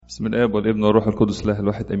بسم الآب والابن والروح القدس الله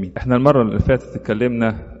الواحد امين. احنا المره اللي فاتت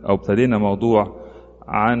اتكلمنا او ابتدينا موضوع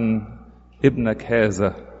عن ابنك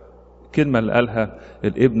هذا، الكلمه اللي قالها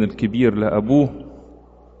الابن الكبير لابوه،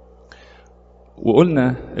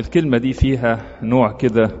 وقلنا الكلمه دي فيها نوع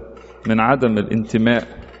كده من عدم الانتماء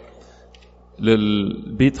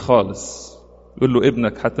للبيت خالص. يقول له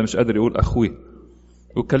ابنك، حتى مش قادر يقول اخوي.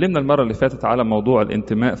 واتكلمنا المره اللي فاتت على موضوع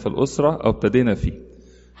الانتماء في الاسره، او ابتدينا فيه.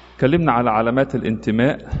 اتكلمنا على علامات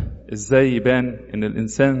الانتماء، ازاي يبان ان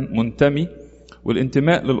الانسان منتمي.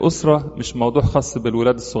 والانتماء للاسره مش موضوع خاص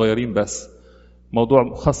بالولاد الصغيرين بس،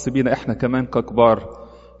 موضوع خاص بينا احنا كمان ككبار،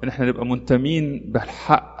 ان احنا نبقى منتمين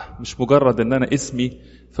بالحق، مش مجرد ان انا اسمي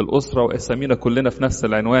في الاسره واسامينا كلنا في نفس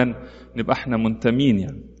العنوان، نبقى احنا منتمين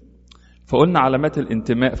يعني. فقلنا علامات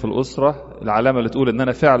الانتماء في الاسره، العلامه اللي تقول ان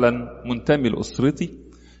انا فعلا منتمي لاسرتي،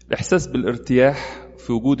 الاحساس بالارتياح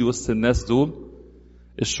في وجودي وسط الناس دول،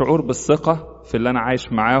 الشعور بالثقة في اللي أنا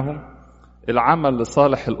عايش معاهم، العمل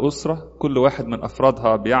لصالح الأسرة، كل واحد من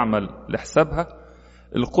أفرادها بيعمل لحسابها،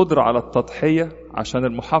 القدرة على التضحية عشان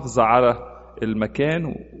المحافظة على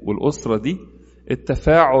المكان والأسرة دي،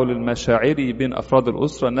 التفاعل المشاعري بين أفراد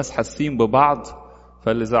الأسرة، الناس حاسين ببعض،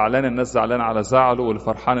 فاللي زعلان الناس زعلان على زعله، واللي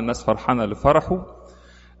فرحان الناس فرحانة لفرحه،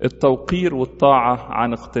 التوقير والطاعة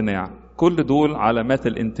عن اقتناع. كل دول علامات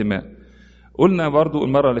الانتماء. قلنا برضو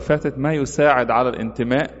المرة اللي فاتت ما يساعد على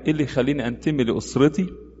الانتماء، اللي يخليني انتمي لأسرتي.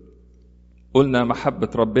 قلنا محبة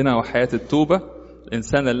ربنا وحياة التوبة.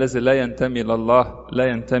 الإنسان الذي لا ينتمي لله لا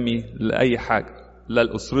ينتمي لأي حاجة، لا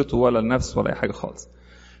لأسرته ولا لنفسه ولا أي حاجة خالص.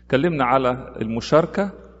 اتكلمنا على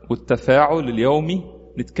المشاركة والتفاعل اليومي،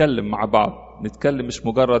 نتكلم مع بعض، نتكلم مش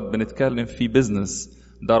مجرد بنتكلم في بيزنس،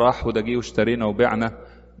 ده راح وده جه واشترينا وبعنا،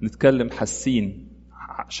 نتكلم حاسين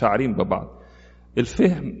شاعرين ببعض.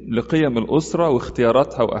 الفهم لقيم الأسرة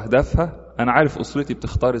واختياراتها وأهدافها، أنا عارف أسرتي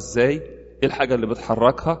بتختار إزاي، إيه الحاجة اللي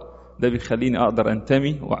بتحركها، ده بيخليني أقدر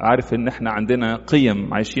أنتمي وأعرف إن إحنا عندنا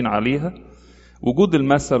قيم عايشين عليها. وجود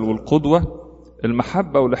المثل والقدوة،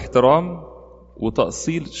 المحبة والاحترام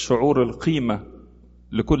وتأصيل شعور القيمة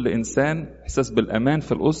لكل إنسان، إحساس بالأمان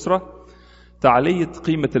في الأسرة، تعلية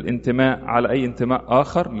قيمة الانتماء على أي انتماء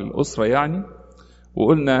آخر للأسرة يعني.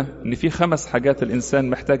 وقلنا ان في 5 حاجات الانسان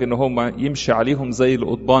محتاج ان هو يمشي عليهم زي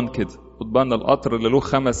القضبان كده، قضبان القطر اللي له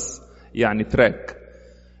 5 يعني تراك.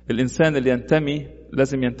 الانسان اللي ينتمي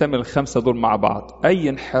لازم ينتمي ل5 دول مع بعض، اي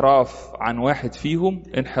انحراف عن واحد فيهم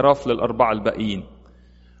انحراف لل4 الباقيين.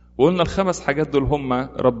 وقلنا ال5 حاجات دول هم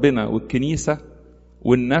ربنا والكنيسة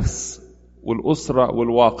والنفس والأسرة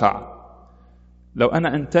والواقع. لو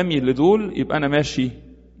انا انتمي لدول يبقى انا ماشي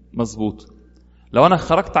مظبوط. لو أنا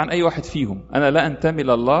خرجت عن أي واحد فيهم، أنا لا أنتمي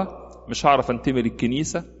لله، مش هعرف أنتمي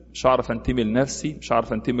للكنيسة، مش هعرف أنتمي لنفسي، مش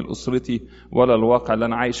هعرف أنتمي لأسرتي ولا الواقع اللي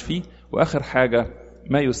أنا عايش فيه. وآخر حاجة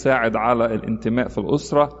ما يساعد على الانتماء في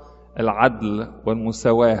الأسرة، العدل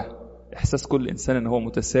والمساواة، إحساس كل إنسان أنه هو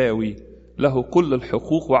متساوي، له كل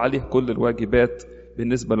الحقوق وعليه كل الواجبات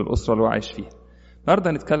بالنسبة للأسرة اللي هو عايش فيها.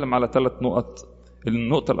 النهارده هنتكلم على 3 نقط.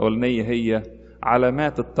 النقطة الأولانية هي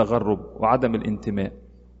علامات التغرب وعدم الانتماء.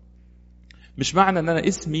 مش معنى ان انا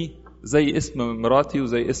اسمي زي اسم مراتي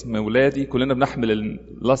وزي اسم ولادي، كلنا بنحمل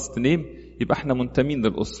اللاست نيم، يبقى احنا منتمين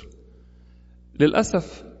للأسرة.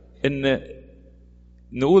 للأسف ان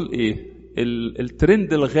نقول ايه،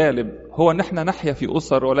 الترند الغالب هو ان احنا نحيا في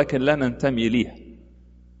أسر ولكن لا ننتمي ليها.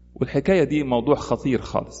 والحكاية دي موضوع خطير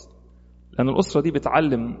خالص، لأن الأسرة دي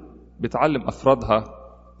بتعلم أفرادها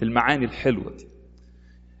المعاني الحلوة دي.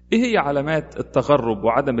 ايه هي علامات التغرب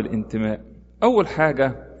وعدم الانتماء؟ أول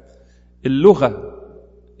حاجة اللغة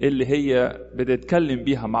اللي هي بتتكلم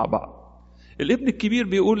بيها مع بعض. الابن الكبير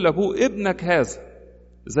بيقول لأبوه ابنك هذا،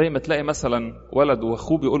 زي ما تلاقي مثلا ولد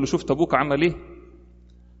واخوه بيقول له شفت أبوك عمل ايه؟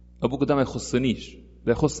 أبوك ده ما يخصنيش،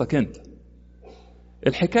 ده يخصك انت.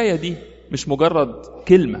 الحكاية دي مش مجرد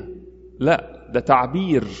كلمة، لا، ده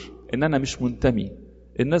تعبير ان انا مش منتمي،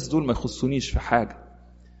 الناس دول ما يخصونيش في حاجة.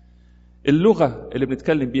 اللغة اللي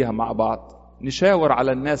بنتكلم بيها مع بعض، نشاور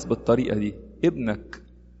على الناس بالطريقة دي، ابنك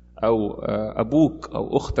أو أبوك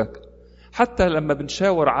أو أختك. حتى لما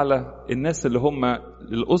بنشاور على الناس اللي هم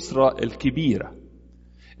الأسرة الكبيرة،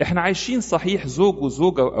 إحنا عايشين صحيح زوج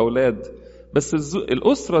وزوجة وأولاد، بس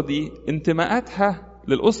الأسرة دي انتماءاتها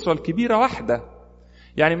للأسرة الكبيرة واحدة.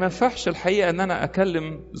 يعني ما ينفعش الحقيقة أن أنا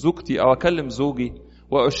أكلم زوجتي أو أكلم زوجي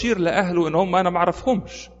وأشير لأهله إن هم أنا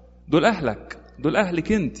معرفهمش، دول أهلك، دول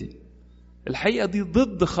أهلك أنت. الحقيقة دي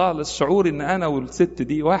ضد خالص شعور إن أنا والست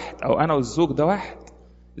دي واحد، أو أنا والزوج ده واحد.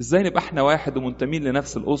 ازاي نبقى احنا واحد ومنتمين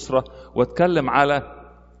لنفس الأسرة، واتكلم على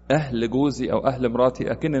أهل جوزي أو أهل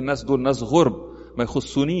مراتي أكن الناس دول ناس غرب ما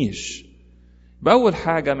يخصونيش؟ بأول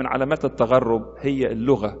حاجة من علامات التغرب هي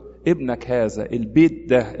اللغة ابنك هذا، البيت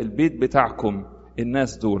ده، البيت بتاعكم،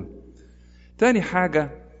 الناس دول. تاني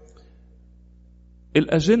حاجة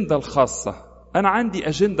الأجندة الخاصة. أنا عندي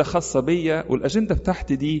أجندة خاصة بيا، والأجندة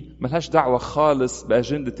بتاعتي دي ملهاش دعوة خالص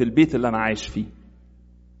بأجندة البيت اللي أنا عايش فيه.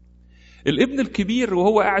 الابن الكبير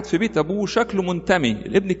وهو قاعد في بيت أبوه شكله منتمي،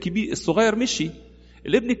 الابن الكبير الصغير مشي،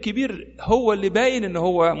 الابن الكبير هو اللي باين إن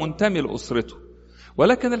هو منتمي لأسرته،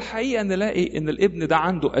 ولكن الحقيقة نلاقي إن الابن ده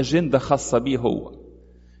عنده أجندة خاصة بيه هو.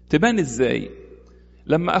 تبان إزاي؟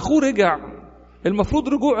 لما أخوه رجع، المفروض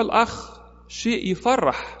رجوع الأخ شيء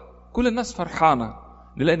يفرح، كل الناس فرحانة،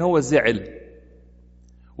 نلاقي إن هو زعل،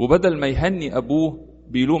 وبدل ما يهني أبوه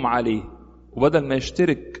بيلوم عليه، وبدل ما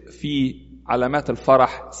يشترك في علامات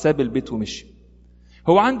الفرح ساب البيت ومشي.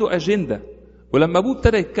 هو عنده أجندة. ولما أبوه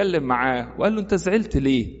ابتدى يتكلم معاه وقال له أنت زعلت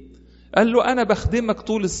ليه؟ قال له أنا بخدمك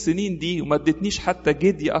طول السنين دي وما اديتنيش حتى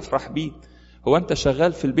جدي أفرح بيه. هو أنت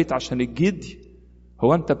شغال في البيت عشان الجدي؟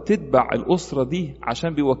 هو أنت بتتبع الأسرة دي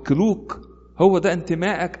عشان بيوكلوك؟ هو ده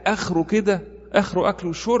انتمائك؟ آخره كده، آخره أكل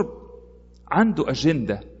وشرب. عنده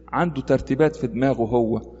أجندة، عنده ترتيبات في دماغه.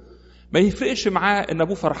 هو ما يفرقش معاه ان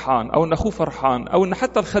ابوه فرحان او ان اخوه فرحان او ان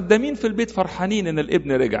حتى الخدامين في البيت فرحانين ان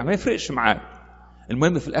الابن رجع، ما يفرقش معاه.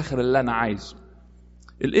 المهم في الاخر اللي انا عايزه.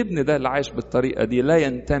 الابن ده اللي عايش بالطريقة دي لا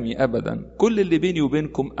ينتمي ابدا. كل اللي بيني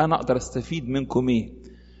وبينكم انا اقدر استفيد منكم ايه،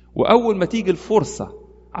 واول ما تيجي الفرصة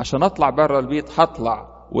عشان اطلع بره البيت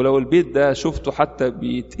هطلع، ولو البيت ده شفته حتى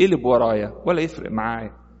بيتقلب ورايا ولا يفرق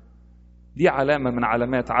معايا. دي علامة من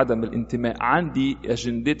علامات عدم الانتماء. عندي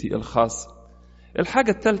اجندتي الخاصة.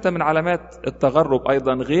 الحاجة الثالثة من علامات التغرب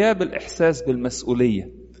أيضا غياب الإحساس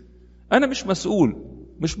بالمسؤولية. أنا مش مسؤول،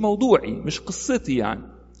 مش موضوعي، مش قصتي يعني.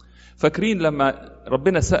 فاكرين لما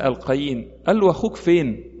ربنا سأل قايين قال له أخوك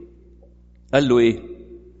فين؟ قال له إيه؟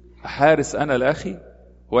 أحارس أنا لأخي؟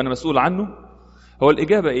 هو أنا مسؤول عنه؟ هو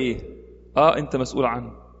الإجابة إيه؟ أنت مسؤول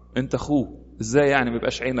عنه، أنت أخوه. إزاي يعني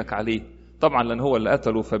ميبقاش عينك عليه؟ طبعا لأن هو اللي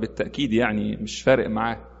قتله، فبالتأكيد يعني مش فارق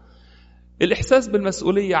معاه. الإحساس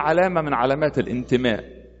بالمسؤولية علامة من علامات الانتماء.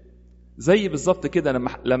 زي بالضبط كده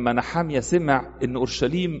لما نحميا سمع إن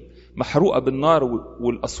أورشليم محروقة بالنار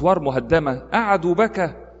والأسوار مهدمة، قعد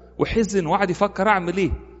وبكى وحزن وقعد يفكر أعمل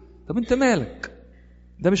إيه. طب أنت مالك؟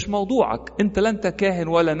 ده مش موضوعك. أنت لا أنت كاهن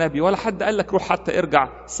ولا نبي ولا حد قال لك روح حتى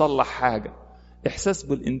ارجع صلح حاجة. إحساس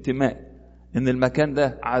بالانتماء، إن المكان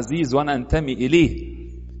ده عزيز وأنا أنتمي إليه.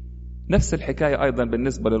 نفس الحكاية أيضا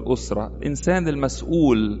بالنسبة للأسرة. الإنسان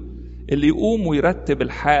المسؤول اللي يقوم ويرتب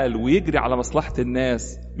الحال ويجري على مصلحة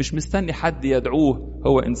الناس، مش مستني حد يدعوه،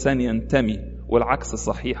 هو إنسان ينتمي. والعكس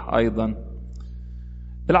صحيح أيضا.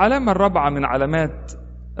 العلامة الرابعة من علامات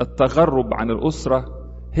التغرب عن الأسرة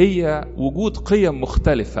هي وجود قيم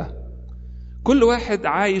مختلفة. كل واحد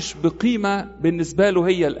عايش بقيمة بالنسبة له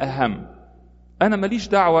هي الأهم. أنا ماليش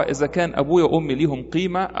دعوة إذا كان أبويا وأمي ليهم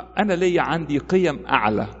قيمة، أنا ليا عندي قيم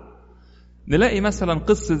أعلى. نلاقي مثلا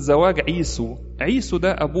قصة زواج عيسو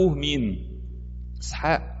ده أبوه مين؟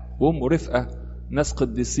 إسحاق، وأمه رفقة، ناس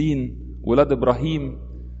قديسين ولاد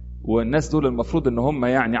إبراهيم. والناس دول المفروض إن هم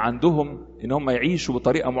يعني عندهم إن هم يعيشوا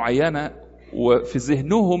بطريقة معينة، وفي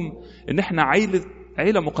ذهنهم إن إحنا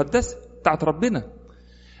عيلة مقدسة بتاعت ربنا.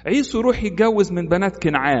 عيسو يروح يتجوز من بنات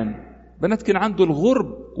كنعان دول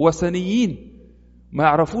غرب وثنيين، ما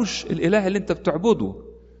يعرفوش الإله اللي أنت بتعبده.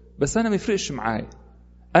 بس أنا ما يفرقش معايا،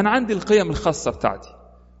 أنا عندي القيم الخاصة بتاعتي،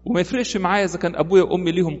 وما يفرقش معايا إذا كان أبويا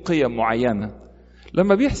وأمي ليهم قيم معينة.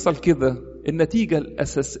 لما بيحصل كده النتيجة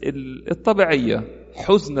الطبيعية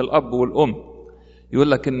حزن الأب والأم.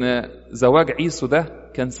 يقول لك إن زواج عيسو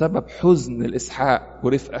ده كان سبب حزن الإسحاق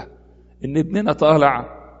ورفقة، إن ابننا طالع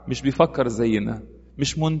مش بيفكر زينا،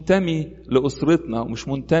 مش منتمي لأسرتنا، ومش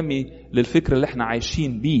منتمي للفكر اللي احنا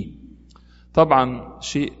عايشين بيه. طبعا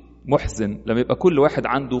شيء محزن لما يبقى كل واحد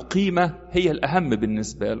عنده قيمة هي الأهم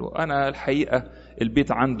بالنسبة له. أنا الحقيقة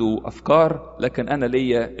البيت عنده أفكار، لكن أنا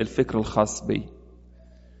ليا الفكر الخاص بي.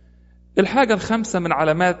 الحاجة الخامسة من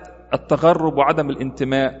علامات التغرب وعدم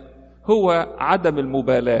الانتماء هو عدم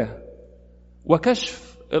المبالاة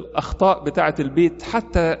وكشف الأخطاء بتاعة البيت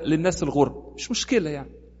حتى للناس الغرب. مش مشكلة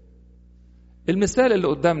يعني. المثال اللي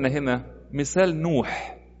قدامنا هنا مثال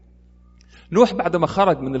نوح بعد ما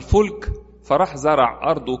خرج من الفلك فراح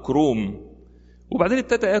زرع أرضه كروم، وبعدين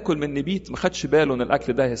ابتدى يأكل من نبيت ما خدش باله ان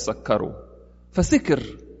الأكل ده هيسكره فسكر.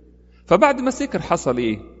 فبعد ما سكر حصل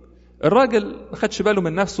ايه؟ الراجل ما خدش باله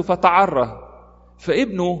من نفسه فتعرى،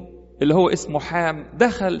 فابنه اللي هو اسمه حام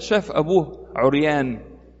دخل شاف أبوه عريان،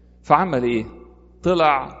 فعمل ايه؟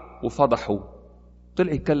 طلع وفضحه،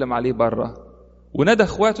 طلع يتكلم عليه بره، ونادى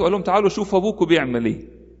اخواته وقال لهم تعالوا شوفوا ابوكم بيعمل ايه.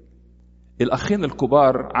 الأخين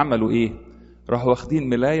الكبار عملوا ايه؟ راحوا واخدين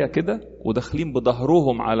ملاية كده وداخلين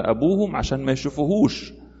بظهرهم على أبوهم عشان ما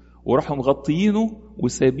يشوفوهوش، وراحوا مغطيينه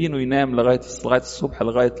وسايبينه ينام لغاية الصبح،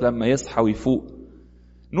 لغاية لما يصحى ويفوق.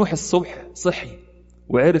 نوح الصبح صحي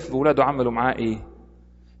وعرف ولاده عملوا معاه ايه.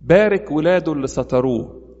 بارك ولاده اللي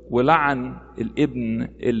ستروه، ولعن الابن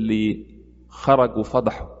اللي خرج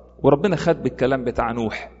وفضحه. وربنا خد بالكلام بتاع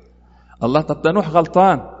نوح. الله، طب ده نوح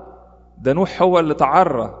غلطان، ده نوح هو اللي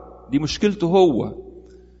تعرى، دي مشكلته هو.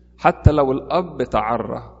 حتى لو الأب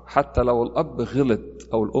تعرى، حتى لو الأب غلط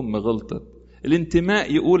أو الأم غلطت،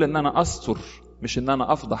 الانتماء يقول ان انا استر مش ان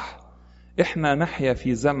انا افضح. احنا نحيا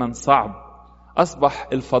في زمن صعب، اصبح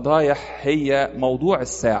الفضايح هي موضوع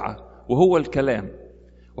الساعة وهو الكلام.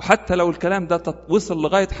 وحتى لو الكلام ده وصل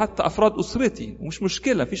لغاية حتى افراد اسرتي ومش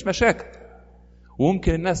مشكلة، مفيش مشاكل.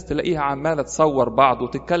 وممكن الناس تلاقيها عمالة تصور بعض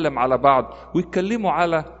وتتكلم على بعض ويتكلموا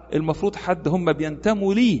على المفروض حد هم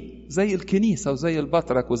بينتموا ليه، زي الكنيسة وزي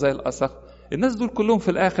البطرك وزي الأسخ. الناس دول كلهم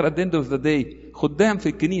في الآخر at the end of the day خدام في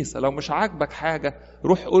الكنيسة. لو مش عاجبك حاجة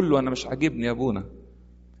روح قول له أنا مش عاجبني يا أبونا.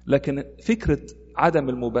 لكن فكرة عدم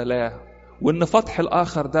المبالاة وإن فتح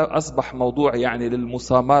الآخر ده أصبح موضوع يعني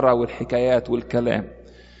للمسامرة والحكايات والكلام.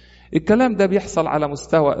 الكلام ده بيحصل على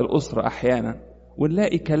مستوى الأسرة أحيانا،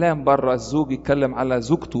 ونلاقي كلام برا، الزوج يتكلم على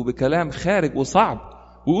زوجته بكلام خارج وصعب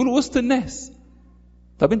ويقول وسط الناس.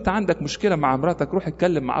 طب انت عندك مشكلة مع مراتك، روح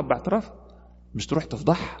اتكلم معاه باعتراف، مش تروح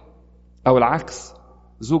تفضحها. او العكس،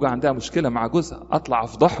 زوجة عندها مشكلة مع جوزها، اطلع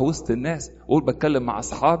افضحه وسط الناس واقول بتكلم مع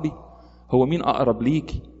اصحابي. هو مين اقرب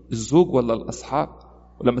ليكي، الزوج ولا الاصحاب؟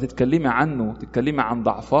 ولما تتكلمي عنه تتكلمي عن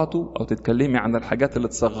ضعفاته او تتكلمي عن الحاجات اللي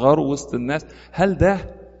تصغره وسط الناس، هل ده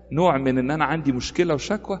نوع من ان انا عندي مشكلة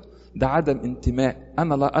وشكوى؟ ده عدم انتماء.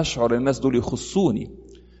 انا لا اشعر الناس دول يخصوني،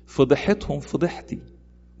 فضحتهم فضحتي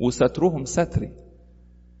وسترهم ستري.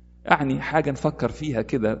 يعني حاجة نفكر فيها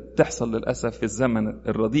كده تحصل للأسف في الزمن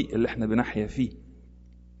الرديء اللي احنا بنحيا فيه.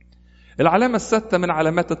 العلامة السادسة من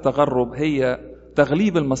علامات التغرب هي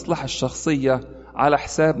تغليب المصلحة الشخصية على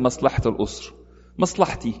حساب مصلحة الأسرة.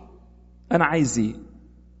 مصلحتي أنا عايزي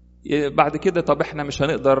بعد كده، طب احنا مش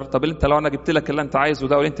هنقدر، طب انت لو انا جبت لك اللي انت عايزه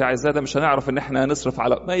ده واللي انت عايزاه ده مش هنعرف ان احنا نصرف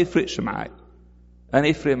على، ما يفرقش معايا. انا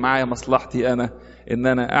يفرق معايا مصلحتي انا ان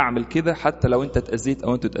انا اعمل كده، حتى لو انت اتأذيت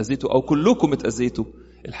او انتوا اتأذيتوا او كلكم اتأذيتوا.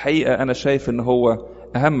 الحقيقة انا شايف ان هو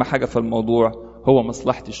اهم حاجة في الموضوع هو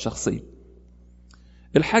مصلحتي الشخصية.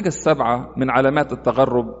 الحاجة السابعة من علامات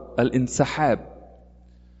التغرب الانسحاب.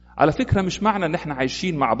 على فكرة مش معنى ان احنا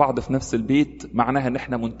عايشين مع بعض في نفس البيت معناها ان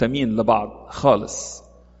احنا منتمين لبعض خالص.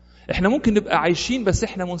 احنا ممكن نبقى عايشين بس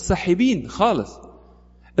احنا منسحبين خالص.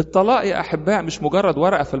 الطلاق يا احباء مش مجرد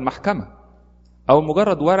ورقة في المحكمة او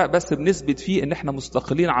مجرد ورق بس بنثبت فيه ان احنا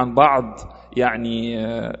مستقلين عن بعض يعني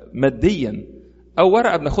ماديا، او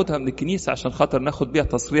ورقة بناخدها من الكنيسة عشان خاطر ناخد بيها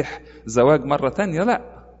تصريح زواج مرة تانية. لا،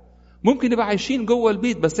 ممكن نبقى عايشين جوه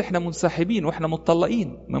البيت بس احنا منسحبين واحنا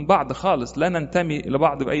متطلقين من بعض خالص، لا ننتمي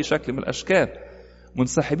لبعض بأي شكل من الاشكال،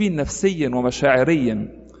 منسحبين نفسيا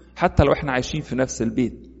ومشاعريا حتى لو احنا عايشين في نفس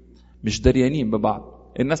البيت، مش دريانين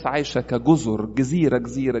ببعض. الناس عايشة كجزر، جزيرة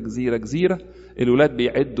جزيرة جزيرة جزيرة. الولاد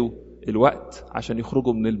بيعدوا الوقت عشان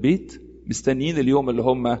يخرجوا من البيت، مستنيين اليوم اللي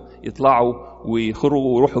هم يطلعوا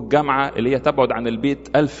ويخرجوا ويروحوا الجامعة اللي هي تبعد عن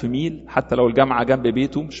البيت 1000 ميل، حتى لو الجامعة جنب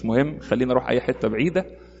بيته مش مهم، خلينا نروح أي حتة بعيدة.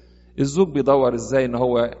 الزوج بيدور ازاي ان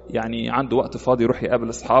هو يعني عنده وقت فاضي يروح يقابل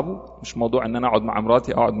اصحابه، مش موضوع ان انا اقعد مع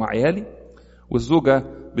مراتي اقعد مع عيالي. والزوجة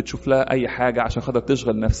بتشوف لها اي حاجة عشان خاطر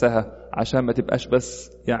تشغل نفسها، عشان ما تبقاش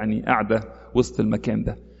بس يعني قاعدة وسط المكان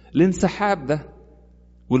ده. الانسحاب ده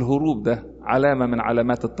والهروب ده علامة من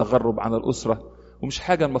علامات التغرب عن الأسرة، ومش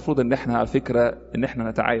حاجة المفروض ان احنا على فكرة ان احنا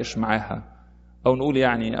نتعايش معاها او نقول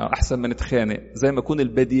يعني احسن ما نتخانق، زي ما يكون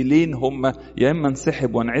البديلين هم يا اما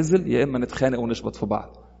نسحب ونعزل يا اما نتخانق ونشبط في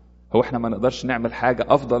بعض. هو احنا ما نقدرش نعمل حاجة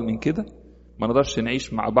افضل من كده؟ ما نقدرش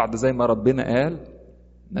نعيش مع بعض زي ما ربنا قال،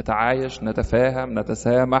 نتعايش نتفاهم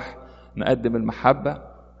نتسامح نقدم المحبة؟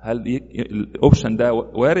 هل الاوبشن ده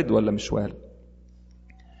وارد ولا مش وارد؟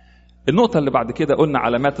 النقطة اللي بعد كده قلنا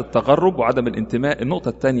علامات التغرب وعدم الانتماء. النقطة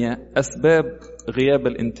الثانية أسباب غياب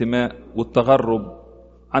الانتماء والتغرب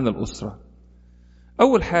عن الأسرة.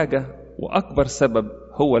 أول حاجة وأكبر سبب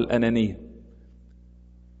هو الأنانية.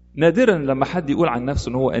 نادرا لما حد يقول عن نفسه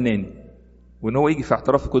أنه هو أناني، وأنه هو يجي في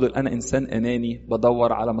اعتراف يقول أنا إنسان أناني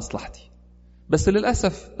بدور على مصلحتي. بس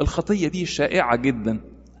للأسف الخطية دي شائعة جدا.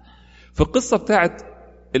 في القصة بتاعت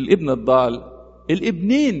الابن الضال،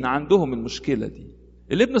 الابنين عندهم المشكلة دي.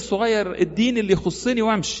 الابن الصغير الدين اللي يخصني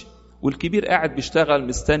وامشي، والكبير قاعد بيشتغل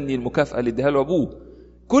مستني المكافأة اللي اديها له ابوه.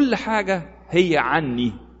 كل حاجة هي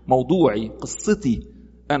عني، موضوعي، قصتي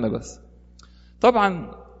انا بس.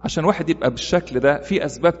 طبعا عشان واحد يبقى بالشكل ده في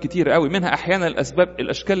اسباب كتير قوي، منها احيانا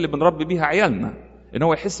الاشكال اللي بنربي بيها عيالنا، ان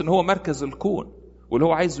هو يحس ان هو مركز الكون واللي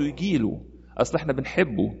هو عايزه يجيله، اصل احنا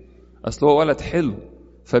بنحبه اصل هو ولد حلو،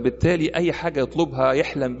 فبالتالي اي حاجه يطلبها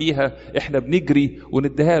يحلم بيها احنا بنجري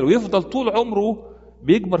ونديها له، ويفضل طول عمره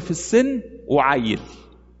بيكبر في السن وعيل،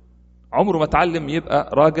 عمره ما اتعلم يبقى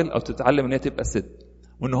راجل او تتعلم ان هي تبقى ست،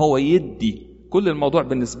 وان هو يدي. كل الموضوع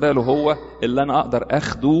بالنسبه له هو اللي انا اقدر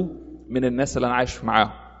اخده من الناس اللي انا عايش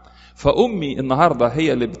معاهم. فامي النهارده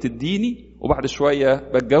هي اللي بتديني، وبعد شويه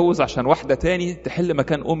بتجوز عشان واحده تاني تحل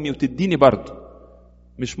مكان امي وتديني برضه.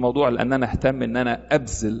 مش موضوع لان انا اهتم ان انا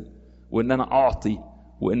ابذل وان انا اعطي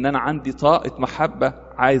وان انا عندي طاقه محبه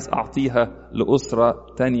عايز اعطيها لاسره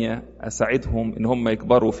تانية اساعدهم ان هم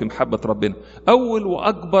يكبروا في محبه ربنا. اول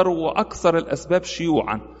واكبر واكثر الاسباب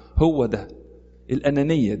شيوعا هو ده،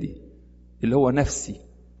 الانانيه دي اللي هو نفسي.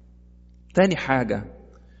 تاني حاجه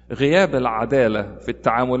غياب العداله في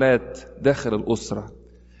التعاملات داخل الاسره.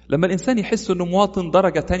 لما الانسان يحس انه مواطن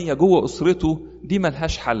درجه تانية جوه اسرته، دي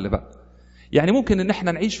ملهاش حل بقى. يعني ممكن ان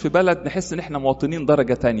احنا نعيش في بلد نحس ان احنا مواطنين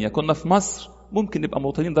درجة تانية، كنا في مصر ممكن نبقى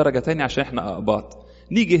مواطنين درجة تانية عشان احنا اقباط،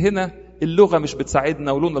 نيجي هنا اللغة مش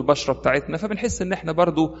بتساعدنا ولون البشرة بتاعتنا، فبنحس ان احنا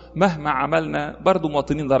برضو مهما عملنا برضو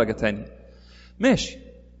مواطنين درجة تانية. ماشي،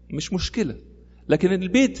 مش مشكلة، لكن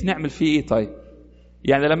البيت نعمل فيه ايه طيب؟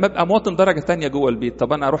 يعني لما ابقى مواطن درجة تانية جوه البيت،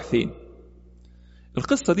 طب انا اروح فين؟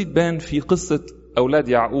 القصة دي تبان في قصة اولاد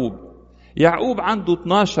يعقوب. يعقوب عنده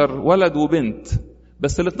 12 ولد وبنت،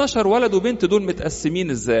 بس ال 12 ولد وبنت دول متقسمين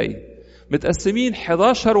ازاي؟ متقسمين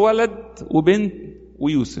 11 ولد وبنت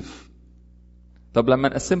ويوسف. طب لما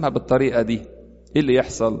نقسمها بالطريقة دي ايه اللي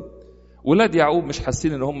يحصل؟ ولاد يعقوب مش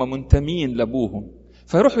حاسين ان هم منتمين لابوهم،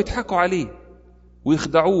 فيروحوا يضحكوا عليه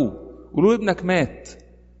ويخدعوه ويقولوا ابنك مات،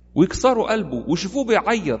 ويكسروا قلبه ويشوفوه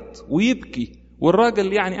بيعيط ويبكي،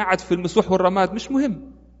 والراجل يعني قاعد في المسوح والرماد مش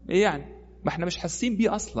مهم ايه يعني، ما احنا مش حاسين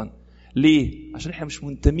بيه اصلا. ليه؟ عشان احنا مش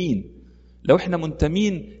منتمين. لو احنا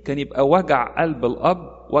منتمين كان يبقى وجع قلب الاب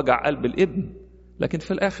وجع قلب الابن، لكن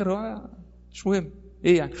في الاخر هو مش مهم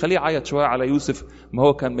ايه يعني، خليه يعيط شويه على يوسف، ما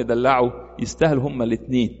هو كان مدلعه، يستاهل هما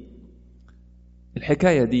الاثنين.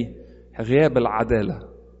 الحكايه دي غياب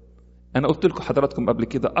العداله. انا قلت لكم حضراتكم قبل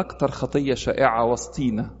كده اكتر خطيه شائعه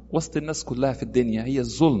وسطينا وسط الناس كلها في الدنيا هي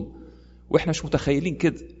الظلم، واحنا مش متخيلين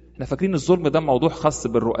كده. احنا فاكرين الظلم ده موضوع خاص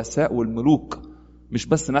بالرؤساء والملوك، مش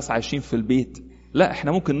بس ناس عايشين في البيت. لا،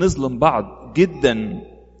 احنا ممكن نظلم بعض جدا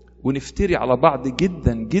ونفتري على بعض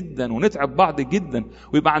جدا جدا ونتعب بعض جدا،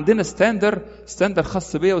 ويبقى عندنا ستاندر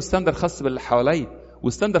خاص بيا وستاندر خاص باللي حواليا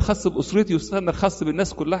وستاندر خاص بأسرتي وستاندر خاص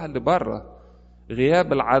بالناس كلها اللي بره.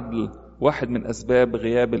 غياب العدل واحد من أسباب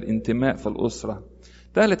غياب الانتماء في الأسرة.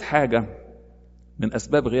 ثالث حاجة من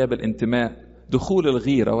أسباب غياب الانتماء دخول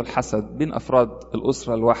الغيرة والحسد بين أفراد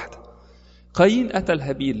الأسرة الواحدة. قايين قتل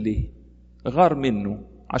هابيل ليه؟ غار منه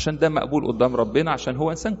عشان ده مقبول قدام ربنا، عشان هو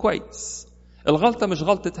إنسان كويس. الغلطة مش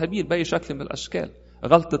غلطة هابيل بأي شكل من الأشكال،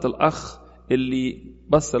 غلطة الأخ اللي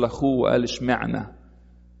بص لأخوه وقال اشمعنا.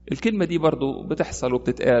 الكلمة دي برضو بتحصل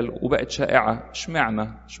وبتتقال وبقت شائعة،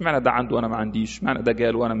 اشمعنا ده عنده وأنا ما عنديش، اشمعنا ده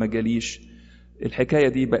جال وأنا ما جاليش. الحكاية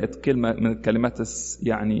دي بقت كلمة من الكلمات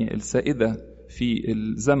يعني السائدة في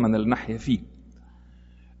الزمن اللي نحيا فيه.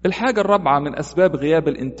 الحاجة الرابعة من أسباب غياب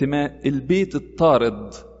الانتماء البيت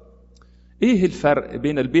الطارد. ايه الفرق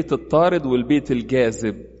بين البيت الطارد والبيت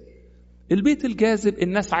الجاذب؟ البيت الجاذب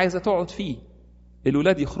الناس عايزة تقعد فيه،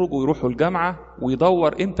 الولاد يخرجوا ويروحوا الجامعة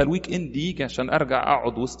ويدور امتى الويك اند يجي عشان ارجع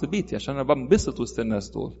اقعد وسط بيتي، عشان انا بنبسط وسط الناس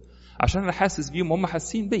دول، عشان انا حاسس بيهم وهم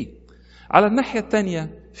حاسين بيه. على الناحية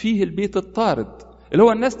التانية فيه البيت الطارد اللي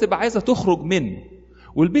هو الناس تبقى عايزة تخرج منه،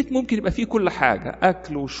 والبيت ممكن يبقى فيه كل حاجة،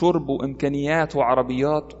 اكل وشرب وامكانيات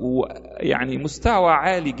وعربيات ويعني مستوى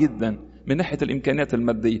عالي جدا من ناحية الامكانيات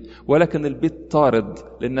المادية، ولكن البيت طارد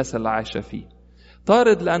للناس اللي عايشة فيه.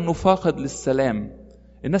 طارد لانه فاقد للسلام،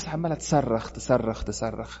 الناس عمالة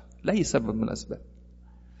تصرخ لأي سبب من الأسباب.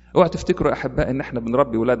 اوعى تفتكروا يا أحباء إن احنا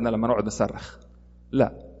بنربي ولادنا لما نقعد نصرخ،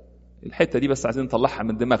 لا، الحتة دي بس عايزين نطلعها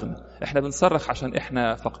من دماغنا. احنا بنصرخ عشان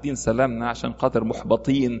احنا فاقدين سلامنا، عشان قدر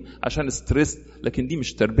محبطين، عشان ستريس، لكن دي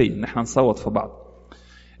مش تربية ان احنا نصوت في بعض.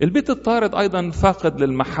 البيت الطارد أيضا فاقد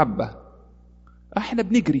للمحبة، احنا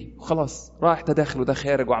بنجري وخلاص، رايح ده داخل وده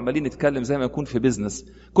خارج وعمالين نتكلم زي ما يكون في بيزنس،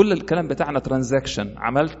 كل الكلام بتاعنا ترانزاكشن،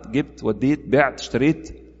 عملت جبت وديت بعت اشتريت.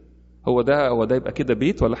 هو ده يبقى كده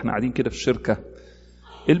بيت ولا احنا قاعدين كده في الشركة؟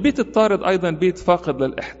 البيت الطارد ايضا بيت فاقد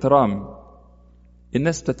للاحترام،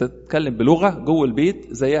 الناس بتتكلم بلغة جوه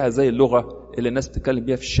البيت زيها زي اللغة اللي الناس بتتكلم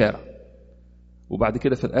بيها في الشارع، وبعد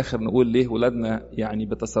كده في الاخر نقول ليه ولادنا يعني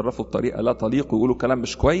بتصرفوا بطريقة لا تليق ويقولوا كلام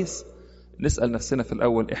مش كويس. نسأل نفسنا في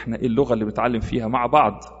الأول إحنا إيه اللغة اللي بنتعلم فيها مع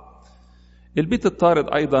بعض. البيت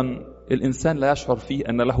الطارد أيضا الإنسان لا يشعر فيه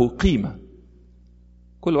أن له قيمة،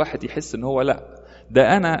 كل واحد يحس أنه هو لا،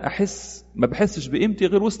 ده أنا أحس ما بحسش بقيمتي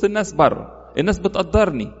غير وسط الناس بره، الناس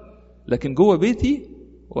بتقدرني، لكن جوه بيتي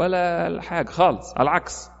ولا حاجة خالص. على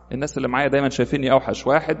العكس، الناس اللي معايا دايما شايفيني أوحش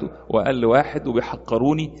واحد وأقل واحد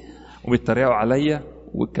وبيحقروني وبيتريقوا عليا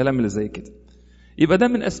والكلام اللي زي كده. يبقى ده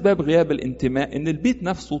من أسباب غياب الانتماء، إن البيت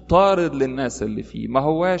نفسه طارد للناس اللي فيه، ما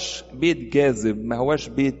هواش بيت جاذب، ما هواش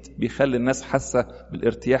بيت بيخلي الناس حاسة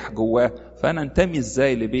بالارتياح جواه. فأنا انتمي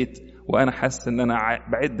إزاي لبيت وأنا حاسس إن أنا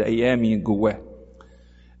بعد أيامي جواه؟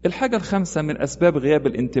 الحاجة الخامسة من أسباب غياب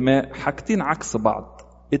الانتماء حاجتين عكس بعض: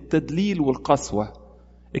 التدليل والقسوة.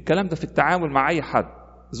 الكلام ده في التعامل مع أي حد،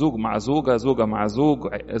 زوج مع زوجة، زوجة مع زوج،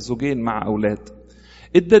 زوجين مع أولاد.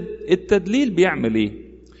 التدليل بيعمل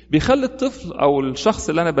إيه؟ بيخلي الطفل أو الشخص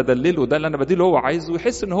اللي أنا بدلله ده، اللي أنا بديله هو عايزه،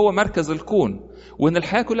 يحس إن هو مركز الكون وإن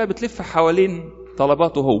الحياة كلها بتلف حوالين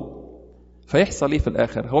طلباته هو. فيحصل إيه في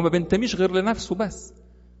الآخر؟ هو ما بينتميش غير لنفسه بس،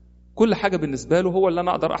 كل حاجة بالنسبة له هو اللي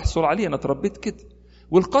أنا أقدر أحصل عليه، أنا اتربيت كده.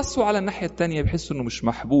 والقسوة على الناحية التانية بيحس إنه مش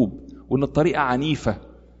محبوب، وإن الطريقة عنيفة،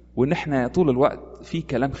 وإن إحنا طول الوقت في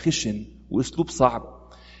كلام خشن وأسلوب صعب.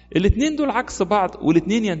 الاثنين دول عكس بعض،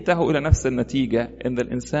 والاثنين ينتهوا إلى نفس النتيجة، إن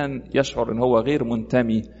الإنسان يشعر إن هو غير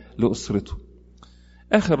منتمي لأسرته.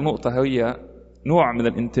 آخر نقطة هي نوع من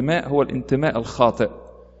الانتماء، هو الانتماء الخاطئ.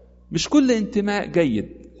 مش كل انتماء جيد،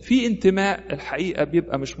 في انتماء الحقيقة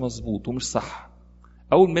بيبقى مش مظبوط ومش صح.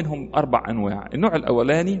 أول منهم 4 أنواع. النوع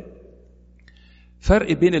الأولاني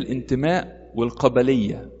فرق بين الانتماء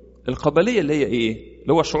والقبلية. القبلية اللي هي إيه؟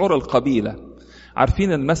 اللي هو شعور القبيلة.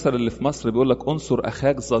 عارفين المثل اللي في مصر بيقول لك انصر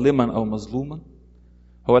أخاك ظالما أو مظلوما؟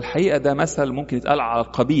 هو الحقيقة ده مثل ممكن يتقال على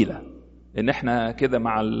القبيلة، إن إحنا كده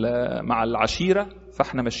مع العشيرة،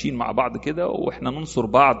 فإحنا ماشيين مع بعض كده وإحنا ننصر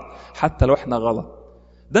بعض حتى لو إحنا غلط.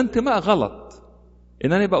 ده انتماء غلط،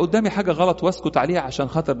 إن أنا يبقى قدامي حاجة غلط واسكت عليها عشان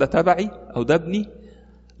خاطر ده تبعي أو ده ابني.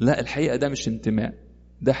 لا، الحقيقة ده مش انتماء،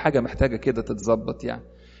 ده حاجة محتاجة كده تتظبط يعني.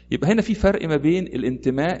 يبقى هنا في فرق ما بين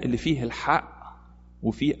الانتماء اللي فيه الحق،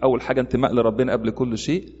 وفيه أول حاجة انتماء لربنا قبل كل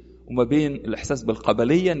شيء، وما بين الإحساس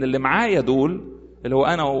بالقبلية، إن اللي معايا دول اللي هو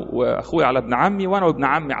أنا وأخوي على ابن عمي، وأنا وابن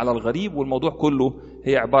عمي على الغريب، والموضوع كله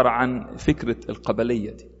هي عبارة عن فكرة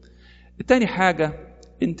القبلية دي. التاني حاجة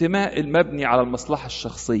انتماء المبني على المصلحة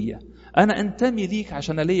الشخصية. أنا أنتمي ليك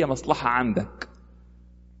عشان ليا مصلحة عندك،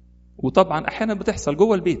 وطبعا أحيانا بتحصل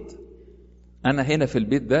جوه البيت. أنا هنا في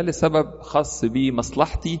البيت ده لسبب خاص بي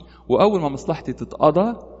مصلحتي، وأول ما مصلحتي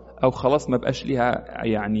تتقضى أو خلاص ما بقاش ليها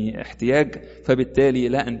يعني احتياج، فبالتالي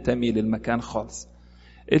لا أنتمي للمكان خالص.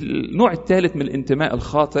 النوع الثالث من الانتماء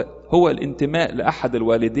الخاطئ هو الانتماء لأحد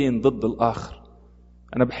الوالدين ضد الآخر.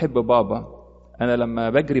 أنا بحب بابا، أنا لما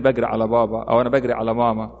بجري على بابا، أو أنا بجري على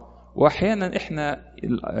ماما. وأحيانا إحنا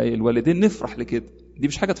الوالدين نفرح لكده، دي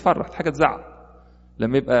مش حاجة تفرح، دي حاجة تزعل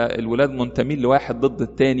لما يبقى الولاد منتمين لواحد ضد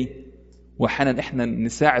التاني. وأحيانا إحنا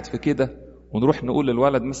نساعد في كده، ونروح نقول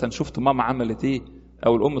للولد مثلا شفت ماما عملت إيه،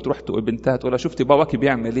 أو الأم تروح تقول بنتها تقولها شفت باباكي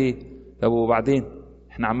بيعمل إيه. طب وبعدين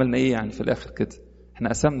إحنا عملنا إيه يعني في الآخر كده؟ إحنا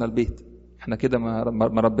قسمنا البيت، إحنا كده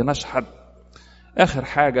ما ربناش حد. آخر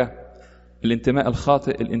حاجة الانتماء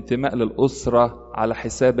الخاطئ، الانتماء للأسرة على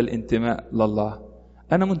حساب الانتماء لله.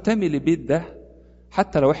 أنا منتمي لبيت ده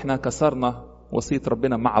حتى لو إحنا كسرنا وصية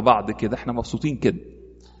ربنا مع بعض كده، إحنا مبسوطين كده.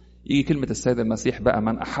 يجي كلمة السيد المسيح بقى: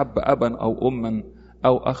 من أحب أبا أو أما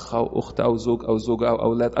أو أخ أو أخت أو زوج أو زوجة أو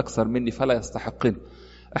أولاد أكثر مني فلا يستحقني.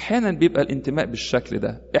 أحيانا بيبقى الانتماء بالشكل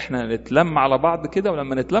ده، إحنا نتلم على بعض كده،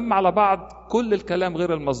 ولما نتلم على بعض كل الكلام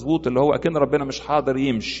غير المظبوط اللي هو أكن ربنا مش حاضر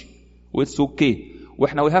يمشي وإتس أوكي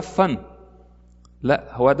وإحنا وي هاف فن.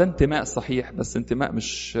 لا، هو ده انتماء صحيح، بس انتماء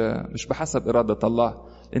مش بحسب إرادة الله.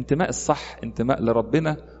 الانتماء الصح انتماء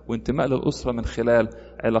لربنا، وانتماء للأسرة من خلال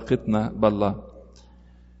علاقتنا بالله.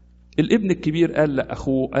 الابن الكبير قال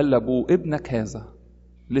لأخوه، قال لأبوه: ابنك هذا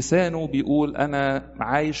لسانه بيقول أنا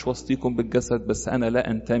عايش وسطيكم بالجسد، بس أنا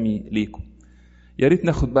لا أنتمي ليكم. يا ريت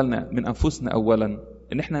ناخد بالنا من أنفسنا أولا،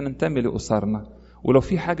 إن إحنا ننتمي لأسرنا، ولو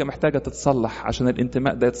في حاجة محتاجة تتصلح عشان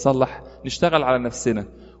الانتماء ده يتصلح نشتغل على نفسنا،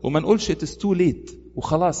 وما نقولش it's too late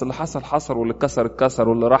وخلاص، اللي حصل حصل واللي اتكسر اتكسر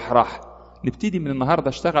واللي راح راح. نبتدي من النهاردة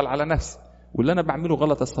اشتغل على نفسي، واللي أنا بعمله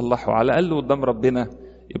غلط أصلحه، على الأقل قدام ربنا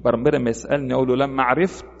يبقى ربنا ما يسألني أقول له لما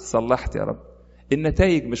عرفت صلحت يا رب.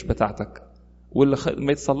 النتائج مش بتاعتك، واللي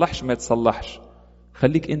ما يتصلحش ما يتصلحش.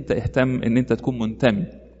 خليك أنت اهتم أن أنت تكون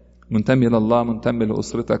منتمي لله، منتمي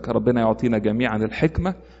لأسرتك. ربنا يعطينا جميعا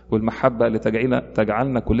الحكمة والمحبة اللي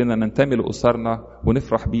تجعلنا كلنا ننتمي لأسرنا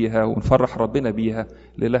ونفرح بيها ونفرح ربنا بيها.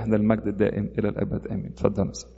 لإلهنا المجد الدائم إلى الأبد آمين. تفضل.